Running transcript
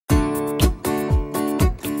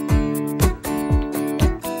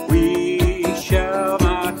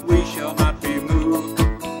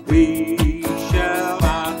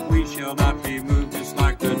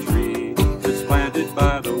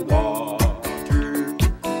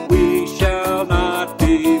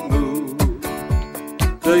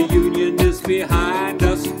The union is behind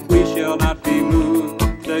us, we shall not be moved.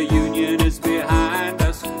 The union is behind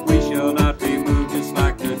us, we shall not be moved. Just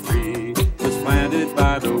like the tree was planted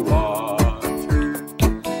by the water,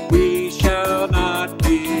 we shall not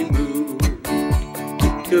be moved.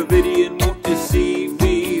 Covidien won't deceive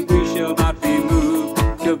me, we shall not be moved.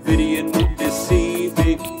 Covidien won't deceive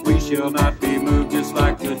me, we shall not be moved. Just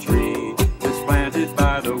like the tree was planted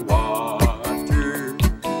by the water,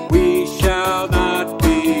 we shall not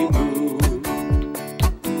be moved.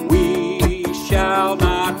 We shall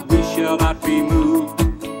not be moved.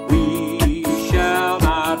 We shall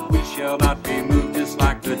not be moved. Just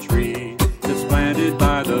like the tree that's planted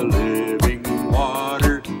by the living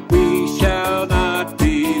water, we shall not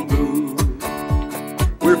be moved.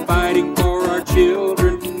 We're fighting for our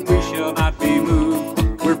children, we shall not be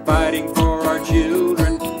moved. We're fighting for our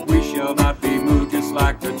children, we shall not be moved. Just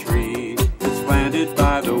like the tree that's planted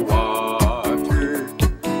by the water,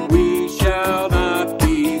 we shall not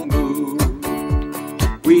be moved.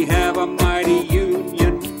 We have a mighty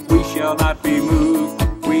union, we shall not be moved.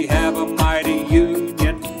 We have a mighty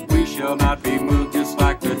union, we shall not be moved.